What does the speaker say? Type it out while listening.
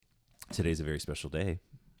Today's a very special day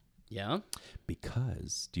Yeah?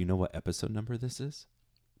 because do you know what episode number this is?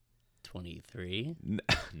 23.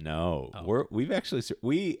 No, Oh. we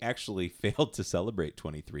actually failed to celebrate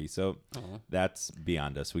 23, so that's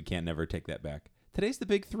beyond us. We can't never take that back. Today's the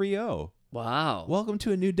big 3-0. Wow. Welcome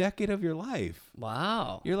to a new decade of your life.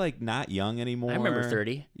 Wow. You're like not young anymore. I remember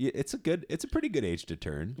 30. It's a pretty good age to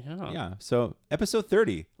turn. Yeah. So episode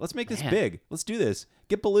 30. Let's make this Man. big. Let's do this.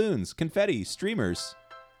 Get balloons, confetti, streamers.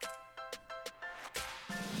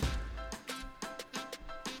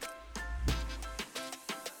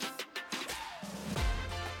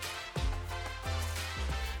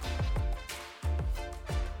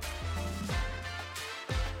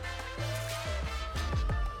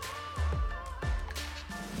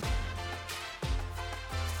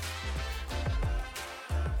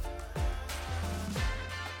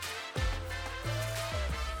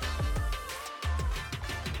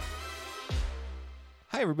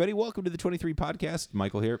 Hi, everybody. Welcome to the 23 podcast.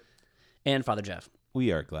 Michael here. And Father Jeff.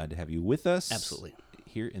 We are glad to have you with us. Absolutely.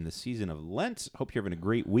 Here in the season of Lent. Hope you're having a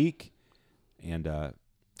great week. And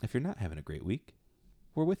if you're not having a great week,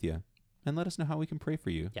 we're with you. And let us know how we can pray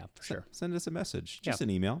for you. Yeah, for sure. Send us a message. Yeah. Just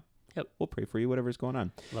an email. Yep. We'll pray for you, whatever's going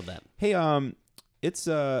on. Love that. Hey, it's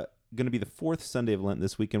going to be the fourth Sunday of Lent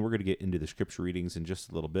this week, and we're going to get into the scripture readings in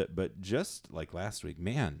just a little bit. But just like last week,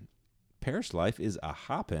 man, parish life is a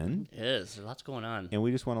hoppin'. It is. There's lots going on. And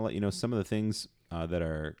we just want to let you know some of the things that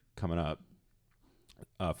are coming up.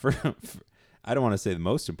 I don't want to say the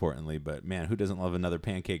most importantly, but man, who doesn't love another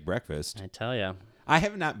pancake breakfast? I tell you. I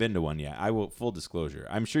have not been to one yet. I will, full disclosure.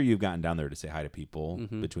 I'm sure you've gotten down there to say hi to people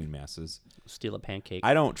between masses. Steal a pancake.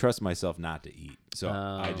 I don't trust myself not to eat, so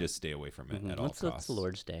I just stay away from it at all costs. What's the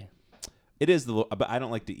Lord's Day? It is but I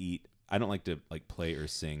don't like to eat. I don't like to play or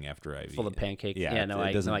sing after I've Full of eaten. pancakes. Yeah, no,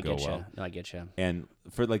 it doesn't I go get well. you. No, I get you. And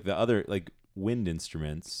for like the other wind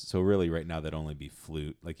instruments, so really right now that'd only be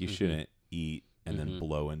flute. Like you shouldn't eat and then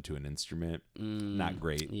blow into an instrument. Not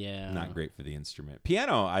great. Yeah. Not great for the instrument.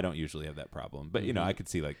 Piano, I don't usually have that problem, but you know, I could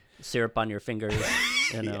see Syrup on your fingers.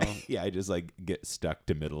 You know. yeah, I just get stuck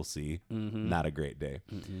to middle C. Not a great day.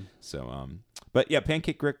 So, but yeah,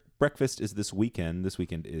 pancake breakfast is this weekend. This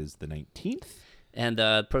weekend is the 19th.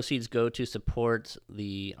 And proceeds go to support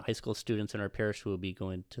the high school students in our parish who will be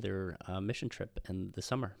going to their mission trip in the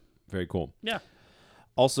summer. Very cool. Yeah.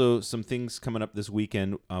 Also, some things coming up this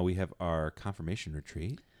weekend. We have our confirmation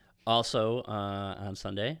retreat. Also on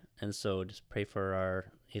Sunday. And so just pray for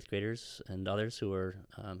our 8th graders and others who are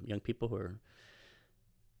young people who are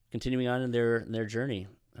continuing on in their journey.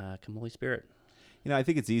 Come Holy Spirit. You know, I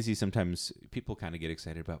think it's easy. Sometimes people kind of get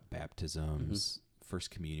excited about baptisms.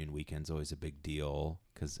 First communion weekend's always a big deal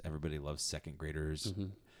because everybody loves second graders.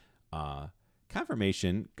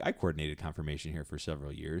 Confirmation, I coordinated confirmation here for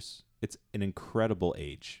several years. It's an incredible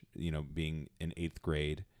age, you know, being in 8th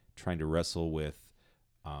grade, trying to wrestle with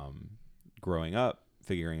growing up,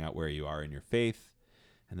 figuring out where you are in your faith.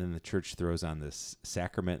 And then the church throws on this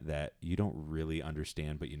sacrament that you don't really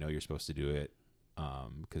understand, but you know you're supposed to do it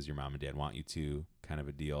because your mom and dad want you to, kind of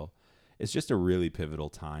a deal. It's just a really pivotal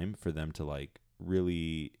time for them to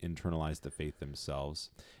really internalize the faith themselves.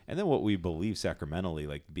 And then what we believe sacramentally,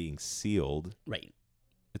 like being sealed, Right.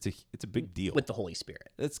 it's a big deal. With the Holy Spirit.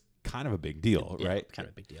 It's kind of a big deal, Yeah, right? kind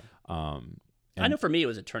of a big deal. And I know for me it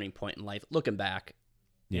was a turning point in life. Looking back,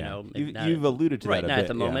 you know. you've alluded to right that a now bit, at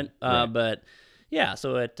the yeah. moment. Right. But yeah,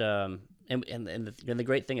 so it and the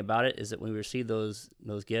great thing about it is that when we receive those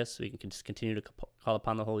gifts, we can just continue to call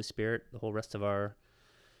upon the Holy Spirit the whole rest of our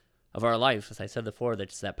life. As I said before,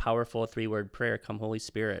 that's that powerful 3-word prayer, "Come Holy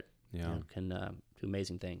Spirit," can do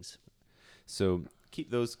amazing things. So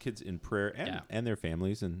keep those kids in prayer and their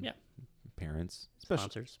families and parents, especially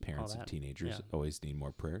Sponsors, parents all of that. teenagers Yeah. always need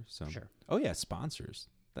more prayer. So Sure. Oh yeah, sponsors.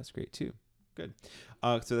 That's great too. Good.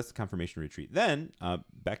 So that's the confirmation retreat. Then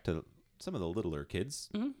back to some of the littler kids.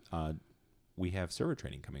 We have server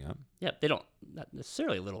training coming up. Yeah, they don't not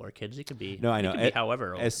necessarily littler kids. It could be No, I know. It could be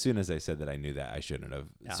however old. As soon as I said that, I knew that I shouldn't have.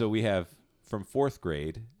 Yeah. So we have from 4th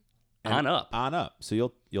grade on up. On up. So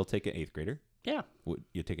you'll take an 8th grader. Yeah.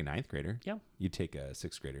 You take a 9th grader. Yeah. You take a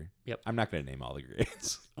 6th grader. Yep. I'm not going to name all the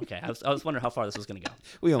grades. Okay. I was wondering how far this was going to go.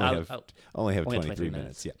 We only Only have 23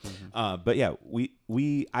 minutes. Yeah. But yeah,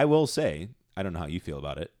 I will say, I don't know how you feel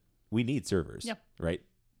about it. We need servers. Yeah. Right.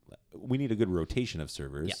 We need a good rotation of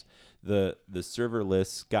servers. Yeah. The server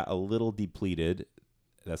list got a little depleted.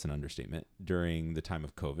 That's an understatement during the time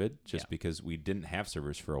of COVID, just because we didn't have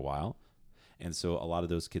servers for a while. And so a lot of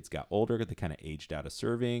those kids got older. They kind of aged out of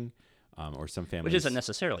serving. Or some families, which isn't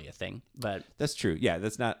necessarily a thing, but that's true. Yeah,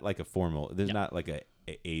 that's not like a formal. There's not like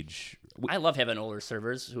age. I love having older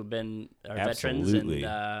servers who've been our veterans Absolutely.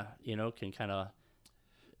 and can kind of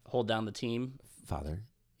hold down the team. Father,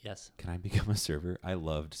 Yes, can I become a server? I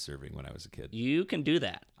loved serving when I was a kid. you can do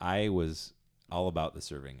that. I was all about the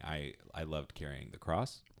serving. I loved carrying the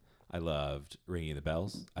cross. I loved ringing the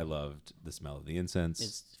bells. I loved the smell of the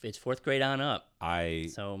incense. It's fourth grade on up. I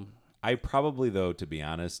So probably, though, to be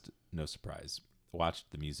honest, no surprise,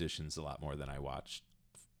 watched the musicians a lot more than I watched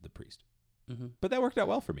the priest. But that worked out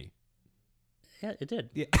well for me. yeah, it did.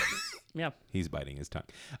 Yeah. Yeah. He's biting his tongue.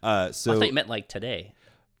 So I thought you meant like today,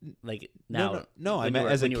 like now. no, I when meant you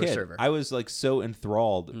were- as a when you were kid. server. I was like so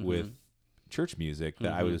enthralled with church music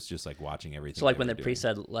that I was just like watching everything. So like they when were the priest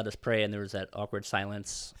said, "Let us pray," and there was that awkward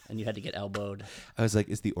silence, and you had to get elbowed. I was like,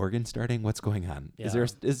 "Is the organ starting? What's going on? Is Yeah.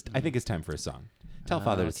 there? I think it's time for a song. Tell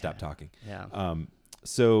Father to stop talking." Yeah.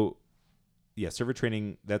 So, yeah, server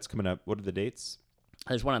training that's coming up. What are the dates?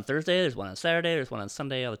 There's one on Thursday. There's one on Saturday. There's one on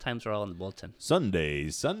Sunday. All the times are all in the bulletin. Sunday,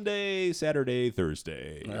 Saturday,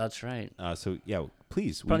 Thursday. That's right. So yeah,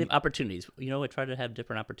 please. Plenty of opportunities. I try to have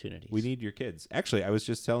different opportunities. We need your kids. Actually, I was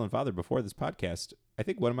just telling Father before this podcast, I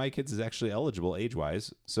think one of my kids is actually eligible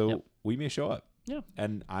age-wise, so we may show up. Yeah.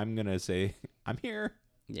 And I'm going to say, I'm here.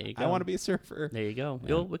 There you go. I want to be a surfer. There you go.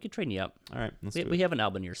 Yeah. We could train you up. All right, let's do We it. have an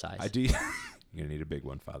album your size. I do. You're going to need a big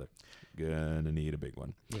one, Father. Gonna need a big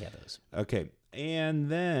one. We have those. Okay. And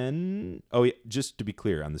then, just to be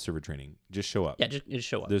clear on the server training, just show up. Yeah, just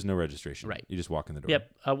show up. There's no registration. Right. You just walk in the door.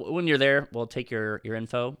 Yep. When you're there, we'll take your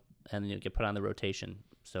info and you get put on the rotation.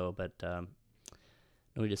 So, but no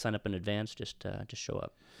need to sign up in advance. Just show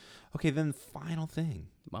up. Okay, then final thing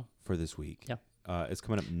Well, for this week. Yeah. It's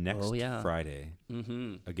coming up next Friday.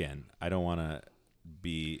 Mm-hmm. Again, I don't want to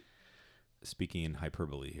be speaking in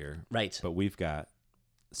hyperbole here. Right. But we've got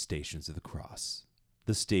Stations of the Cross.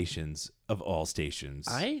 The stations of all stations.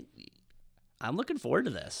 I'm looking forward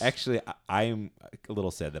to this. Actually, I'm a little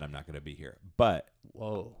sad that I'm not going to be here. But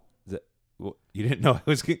Whoa. you didn't know I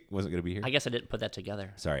wasn't going to be here? I guess I didn't put that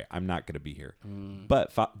together. Sorry, I'm not going to be here. Mm.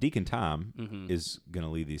 But Deacon Tom is going to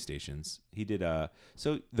lead these stations. He did.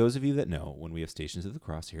 So those of you that know, when we have Stations of the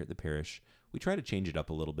Cross here at the parish, we try to change it up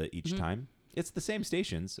a little bit each time. It's the same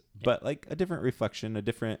stations, but like a different reflection, a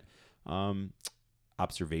different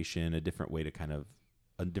observation, a different way to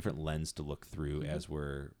a different lens to look through as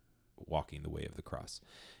we're walking the way of the cross.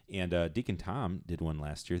 And Deacon Tom did one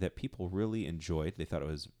last year that people really enjoyed. They thought it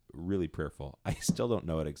was really prayerful. I still don't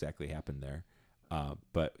know what exactly happened there,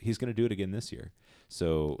 but he's going to do it again this year.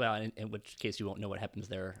 So, Well, in which case you won't know what happens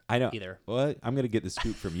there I know either. Well, I'm going to get the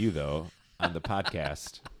scoop from you though on the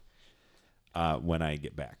podcast when I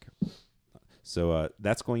get back. So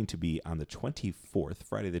that's going to be on the 24th,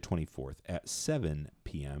 Friday the 24th at 7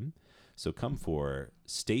 p.m. So come for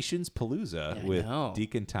Stations Palooza Yeah, I with know.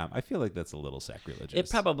 Deacon Tom. I feel like that's a little sacrilegious. It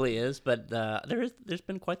probably is, but there's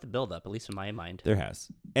been quite the buildup, at least in my mind. There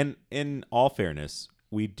has. And in all fairness,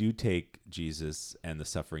 we do take Jesus and the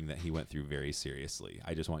suffering that he went through very seriously.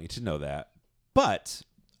 I just want you to know that. But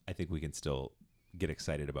I think we can still get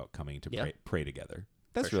excited about coming to pray together.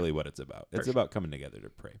 That's really what it's about. It's about coming together to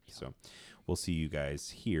pray. Yeah. So we'll see you guys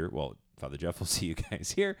here. Well, Father Jeff will see you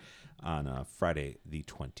guys here on Friday the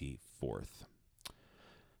 24th.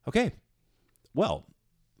 Okay. Well,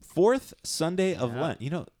 fourth Sunday of Lent.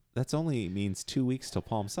 That's only means 2 weeks till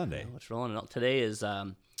Palm Sunday. What's rolling out today is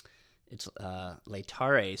it's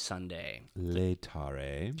Laetare Sunday.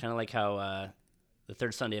 Laetare. Kind of like how the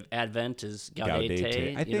third Sunday of Advent is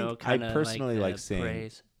Gaudete. I think I personally like saying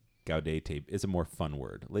praise. Gaudete is a more fun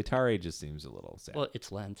word. Laetare just seems a little sad. Well,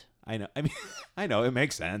 it's Lent. I know. I mean, I know it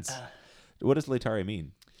makes sense. What does Laetare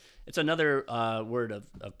mean? It's another word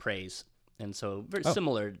of praise, and so very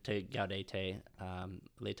similar to Gaudete.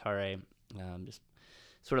 Laetare, just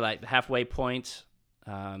sort of like the halfway point.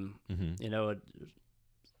 You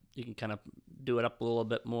can kind of do it up a little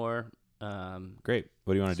bit more. Great.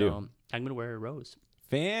 What do you want to do? I'm going to wear a rose.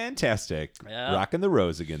 Fantastic. Yeah. Rocking the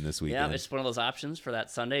rose again this weekend. Yeah, it's one of those options for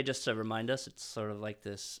that Sunday, just to remind us it's sort of like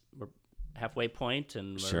this, we're halfway point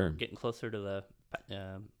and we're getting closer to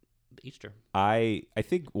the Easter. I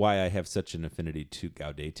think why I have such an affinity to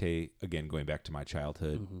Gaudete, again, going back to my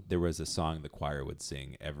childhood, there was a song the choir would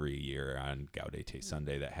sing every year on Gaudete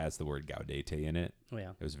Sunday that has the word Gaudete in it. Oh, yeah.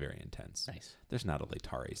 It was very intense. Nice. There's not a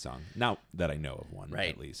Laetare song, now that I know of one,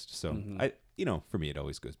 at least. So, for me, it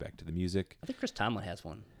always goes back to the music. I think Chris Tomlin has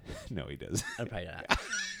one. No, he does. Oh, probably not.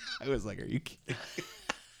 I was like, are you kidding?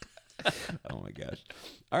 Oh my gosh.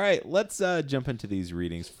 All right, let's jump into these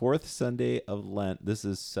readings. Fourth Sunday of Lent. This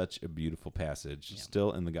is such a beautiful passage.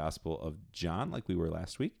 Still in the Gospel of John, like we were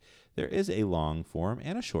last week. There is a long form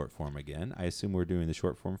and a short form again. I assume we're doing the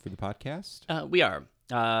short form for the podcast. We are.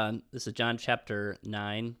 This is John chapter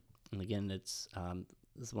 9. And again, this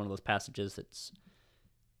is one of those passages that's,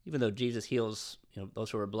 even though Jesus heals those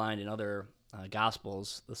who are blind in other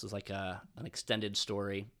Gospels, this is like an extended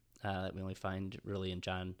story that we only find really in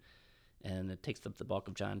John, and it takes up the bulk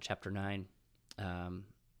of John chapter 9.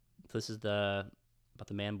 This is about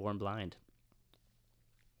the man born blind.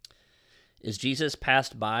 As Jesus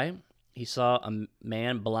passed by, he saw a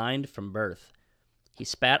man blind from birth. He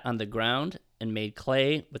spat on the ground and made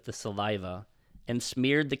clay with the saliva, and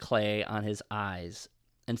smeared the clay on his eyes,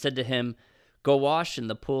 and said to him, "Go wash in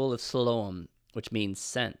the pool of Siloam," which means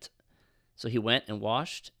sent. So he went and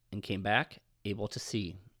washed, and came back, able to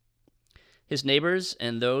see. His neighbors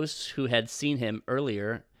and those who had seen him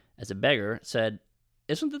earlier as a beggar said,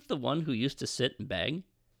 "Isn't it the one who used to sit and beg?"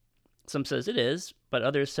 Some says it is, but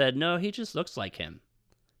others said, "No, he just looks like him."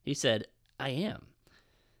 He said, "I am."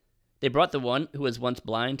 They brought the one who was once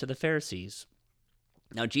blind to the Pharisees.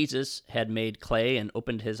 Now Jesus had made clay and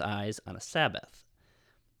opened his eyes on a Sabbath.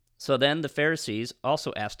 So then the Pharisees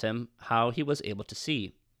also asked him how he was able to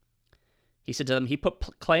see. He said to them, "He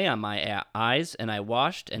put clay on my eyes, and I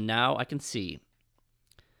washed, and now I can see."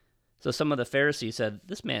 So some of the Pharisees said,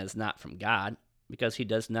 "This man is not from God, because he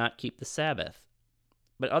does not keep the Sabbath."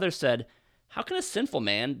 But others said, "How can a sinful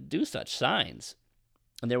man do such signs?"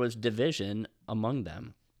 And there was division among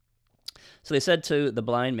them. So they said to the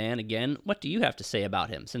blind man again, "What do you have to say about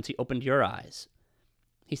him, since he opened your eyes?"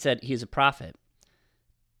 He said, "He is a prophet."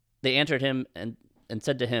 They answered him and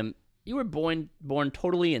said to him, "You were born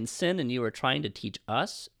totally in sin, and you are trying to teach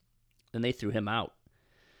us?" Then they threw him out.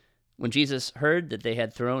 When Jesus heard that they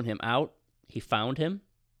had thrown him out, he found him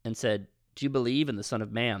and said, "Do you believe in the Son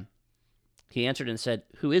of Man?" He answered and said,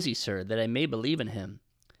 "Who is he, sir, that I may believe in him?"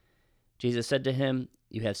 Jesus said to him,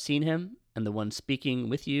 "You have seen him, and the one speaking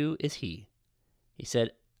with you is he." He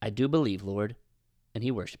said, "I do believe, Lord," and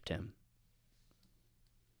he worshipped him.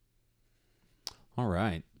 All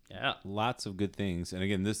right. Yeah. Lots of good things. And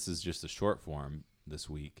again, this is just a short form this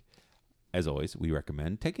week. As always, we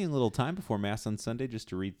recommend taking a little time before Mass on Sunday just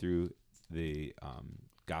to read through the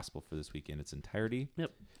gospel for this week in its entirety.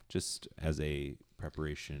 Yep. Just as a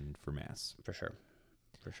preparation for Mass. For sure.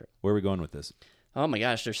 Where are we going with this? Oh my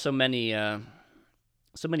gosh, there's so many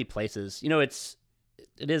places.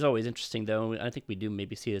 It is always interesting though. I think we do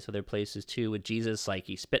maybe see this other places too with Jesus. Like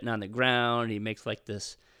he's spitting on the ground, he makes like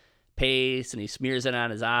this paste and he smears it on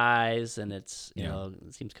his eyes, and it's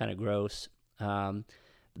it seems kind of gross.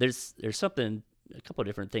 There's something, a couple of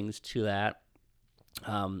different things to that.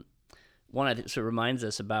 One, I think, so it reminds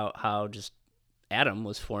us about how just Adam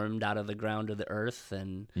was formed out of the ground of the earth,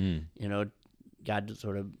 and God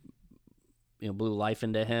sort of blew life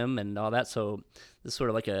into him and all that. So this is sort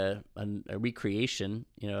of like a recreation,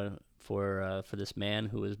 for this man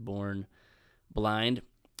who was born blind.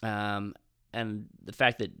 And the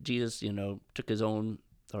fact that Jesus, took his own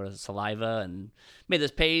sort of saliva and made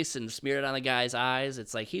this paste and smeared it on the guy's eyes.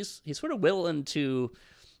 It's like he's sort of willing to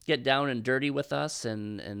get down and dirty with us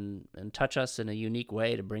and touch us in a unique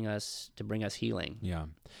way to bring us healing. Yeah.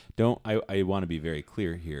 I want to be very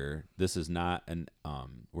clear here. This is not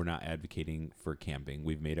we're not advocating for camping.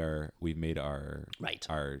 We've made our Right.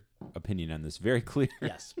 our opinion on this very clear.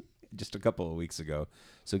 Yes. Just a couple of weeks ago.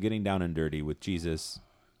 So getting down and dirty with Jesus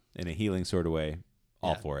in a healing sort of way,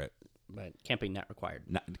 all for it. But camping not required.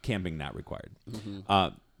 Camping not required.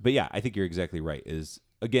 Mm-hmm. But yeah, I think you're exactly right. Is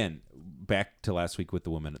again, back to last week with the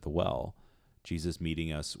woman at the well, Jesus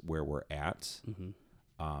meeting us where we're at.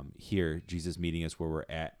 Mm-hmm. Here, Jesus meeting us where we're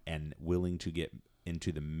at and willing to get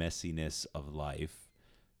into the messiness of life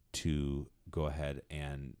to go ahead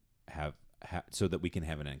and have so that we can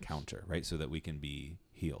have an encounter, right? So that we can be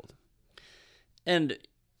healed. And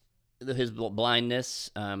his blindness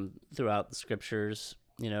throughout the scriptures,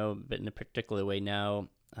 but in a particular way now.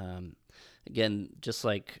 Again, just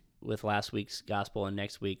like with last week's gospel and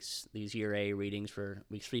next week's, these year A readings for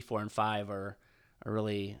weeks 3, 4, and 5 are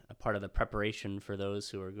really a part of the preparation for those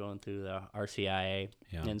who are going through the RCIA.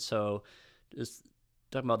 Yeah. And so just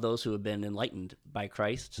talking about those who have been enlightened by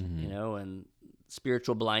Christ, Mm-hmm. And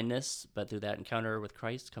spiritual blindness, but through that encounter with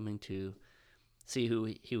Christ, coming to see who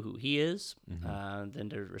he is, Mm-hmm. then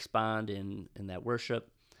to respond in that worship,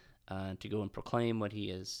 to go and proclaim what he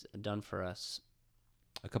has done for us.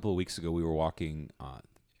 A couple of weeks ago, we were walking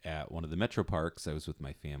at one of the metro parks. I was with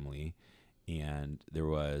my family, and there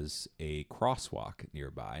was a crosswalk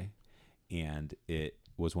nearby, and it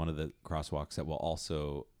was one of the crosswalks that will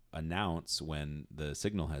also announce when the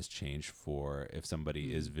signal has changed for if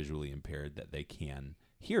somebody is visually impaired that they can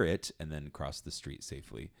hear it and then cross the street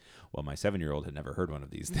safely. Well, my 7-year-old had never heard one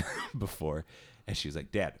of these before. And she was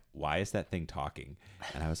like, Dad, why is that thing talking?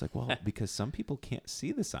 And I was like, well, because some people can't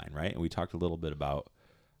see the sign, right? And we talked a little bit about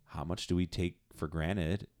how much do we take for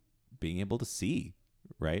granted being able to see,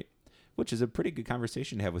 right? Which is a pretty good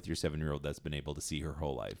conversation to have with your 7-year-old that's been able to see her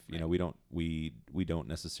whole life. You know, we don't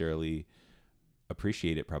necessarily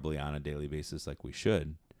appreciate it probably on a daily basis like we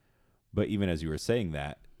should. But even as you were saying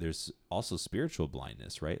that, there's also spiritual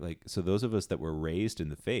blindness, right? Like, so those of us that were raised in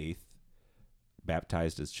the faith,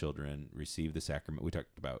 baptized as children, received the sacrament. We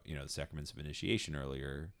talked about, the sacraments of initiation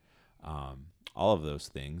earlier. All of those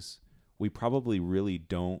things, we probably really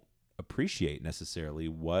don't appreciate necessarily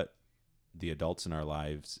what the adults in our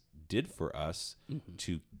lives did for us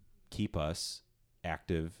to keep us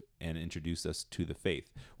active and introduce us to the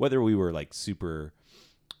faith. Whether we were like super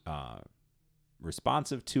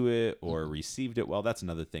responsive to it or received it well, that's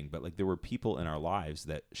another thing. But like, there were people in our lives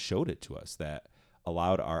that showed it to us, that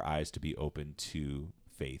allowed our eyes to be open to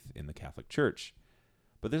faith in the Catholic Church.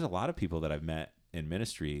 But there's a lot of people that I've met in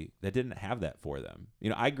ministry that didn't have that for them.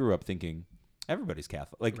 I grew up thinking everybody's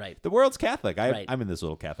Catholic. Like, right. The world's Catholic. Right. I'm in this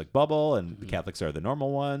little Catholic bubble, and the Catholics are the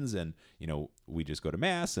normal ones, and we just go to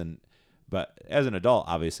mass. But as an adult,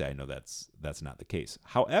 obviously, I know that's not the case.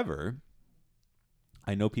 However,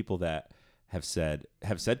 I know people that have said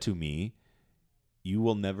to me, "You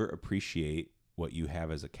will never appreciate what you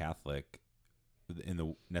have as a Catholic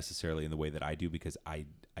necessarily in the way that I do, because I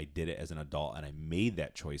did it as an adult, and I made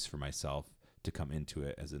that choice for myself to come into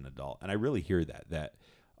it as an adult." And I really hear that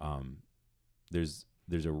there's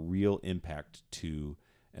a real impact to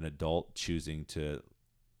an adult choosing to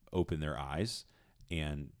open their eyes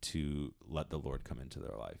and to let the Lord come into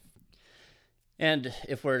their life. And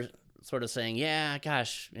if we're sort of saying, yeah,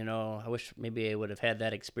 gosh, I wish maybe I would have had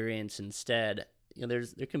that experience instead, there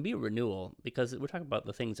can be a renewal, because we're talking about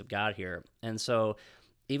the things of God here. And so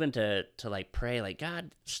even to like pray, like,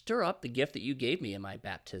 God, stir up the gift that you gave me in my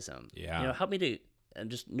baptism. Yeah. Help me to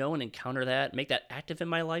just know and encounter that, make that active in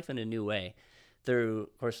my life in a new way through,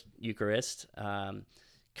 of course, Eucharist,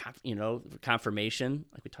 confirmation,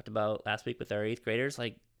 like we talked about last week with our 8th graders.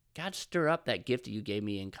 Like, God, stir up that gift that you gave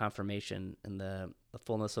me in confirmation and the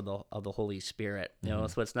fullness of the Holy Spirit.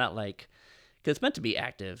 So it's not like, because it's meant to be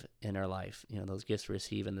active in our life, those gifts we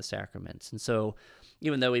receive in the sacraments. And so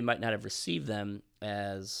even though we might not have received them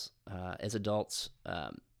as adults,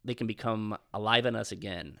 they can become alive in us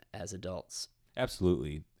again as adults.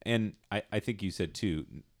 Absolutely. And I think you said too,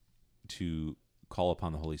 to call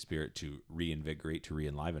upon the Holy Spirit to reinvigorate, to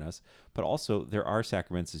re-enliven us. But also there are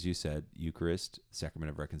sacraments, as you said, Eucharist, Sacrament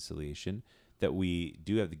of Reconciliation, that we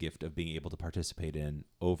do have the gift of being able to participate in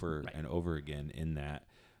over and over again in that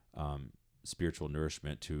spiritual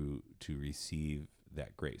nourishment to receive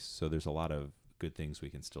that grace. So there's a lot of good things we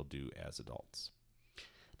can still do as adults. I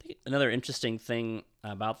think another interesting thing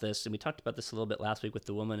about this, and we talked about this a little bit last week with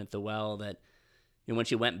the woman at the well, that when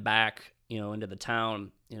she went back, into the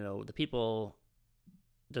town, the people,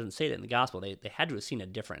 it doesn't say that in the gospel, they had to have seen a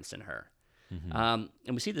difference in her. And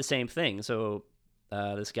we see the same thing. So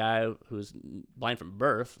this guy who's blind from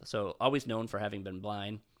birth, so always known for having been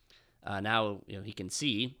blind, now he can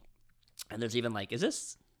see. And there's even like,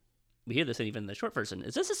 we hear this even in the short version,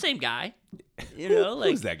 is this the same guy?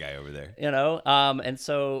 Who's that guy over there? And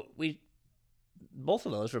so both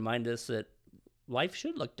of those remind us that life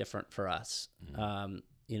should look different for us,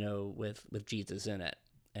 with Jesus in it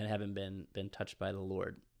and having been touched by the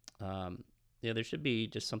Lord. There should be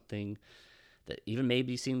just something that even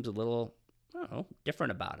maybe seems a little,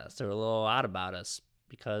 different about us or a little odd about us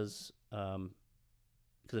because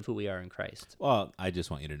of who we are in Christ. Well, I just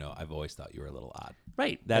want you to know, I've always thought you were a little odd.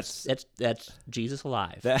 Right. That's Jesus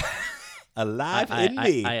alive. Alive in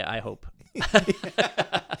me. I hope.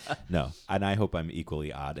 No, and I hope I'm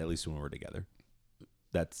equally odd, at least when we're together.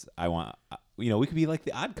 We could be like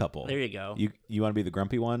the odd couple. There you go. You want to be the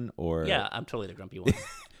grumpy one, or? Yeah, I'm totally the grumpy one.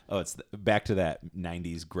 Oh, it's back to that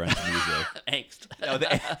 90s grunge music. Angst. No,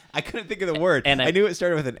 I couldn't think of the word. And I knew it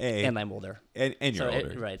started with an A. And I'm older. And you're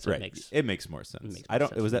older. Right. So it makes more sense.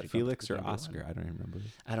 Was that Felix or Oscar? I don't even remember.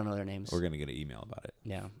 I don't know their names. We're going to get an email about it.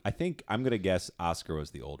 Yeah. I think I'm going to guess Oscar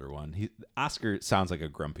was the older one. Oscar sounds like a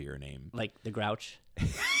grumpier name. Like the Grouch?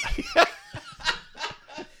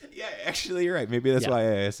 Yeah, actually, you're right. Maybe that's why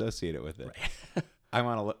I associate it with it. Right. I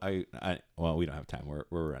want to look. Well, we don't have time. We're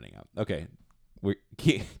running out. Okay. We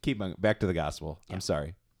keep on back to the gospel. Yeah. I'm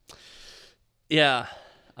sorry. Yeah.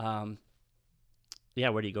 Where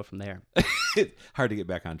do you go from there? Hard to get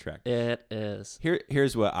back on track. It is.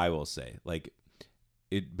 Here's what I will say.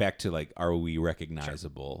 Back to are we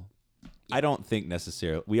recognizable? Sure. I don't think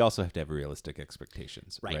necessarily. We also have to have realistic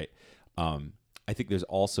expectations, Right. I think there's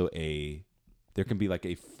also there can be like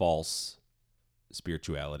a false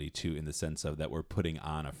spirituality too, in the sense of that we're putting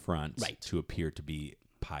on a front Right. to appear to be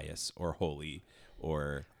pious or holy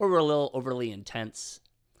or we're a little overly intense.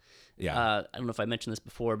 yeah. I don't know if I mentioned this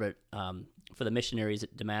before, but for the missionaries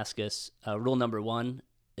at Damascus, rule number 1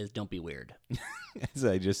 is don't be weird. As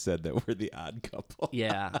I just said, that we're the odd couple.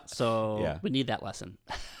 Yeah, so Yeah. we need that lesson.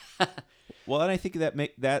 Well, and I think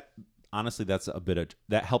that honestly, that's a bit of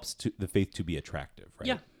that helps to the faith to be attractive, right?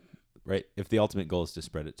 Yeah. Right. If the ultimate goal is to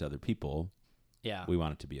spread it to other people, Yeah, we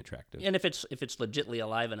want it to be attractive. and if it's legitly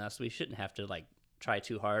alive in us, we shouldn't have to like try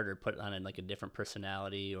too hard or put on like a different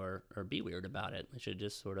personality or be weird about it. It should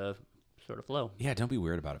just sort of flow. Yeah, don't be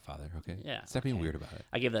weird about it, Father. Okay. Yeah, Stop being okay. weird about it.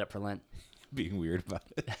 I gave that up for Lent. Being weird about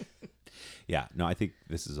it. Yeah. No, I think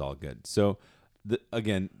this is all good. So,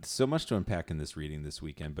 again, so much to unpack in this reading this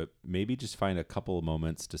weekend, but maybe just find a couple of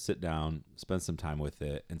moments to sit down, spend some time with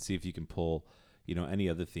it, and see if you can pull, any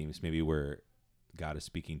other themes, maybe where God is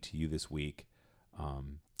speaking to you this week.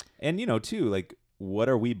 And, too, like, what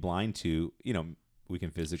are we blind to? We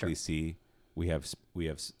can physically see we have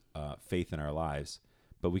faith in our lives,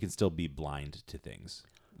 but we can still be blind to things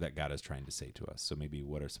that God is trying to say to us. So maybe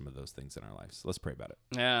what are some of those things in our lives? Let's pray about it.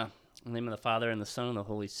 Yeah, in the name of the Father and the Son and the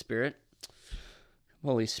Holy Spirit.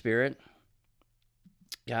 Holy Spirit,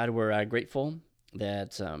 God, we're grateful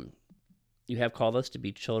that you have called us to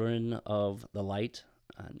be children of the light,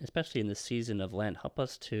 especially in this season of Lent. Help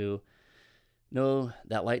us to know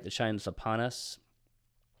that light that shines upon us.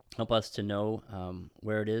 Help us to know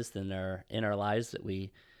where it is in our lives that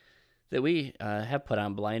we have put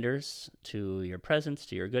on blinders to your presence,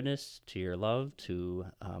 to your goodness, to your love, to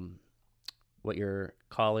what your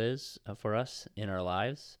call is for us in our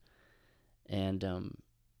lives, and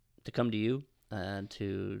to come to you and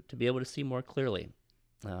to be able to see more clearly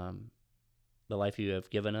the life you have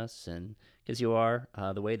given us, and because you are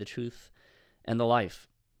the way, the truth, and the life.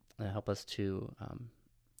 Help us to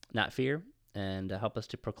not fear, and help us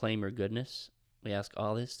to proclaim your goodness. We ask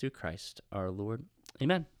all this through Christ our Lord.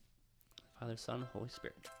 Amen. Father, Son, Holy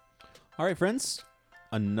Spirit. All right, friends.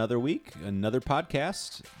 Another week, another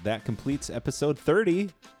podcast. That completes episode 30.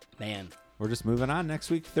 Man, We're just moving on next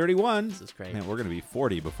week, 31. this is great. Man, we're going to be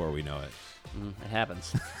 40 before we know it. It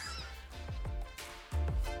happens.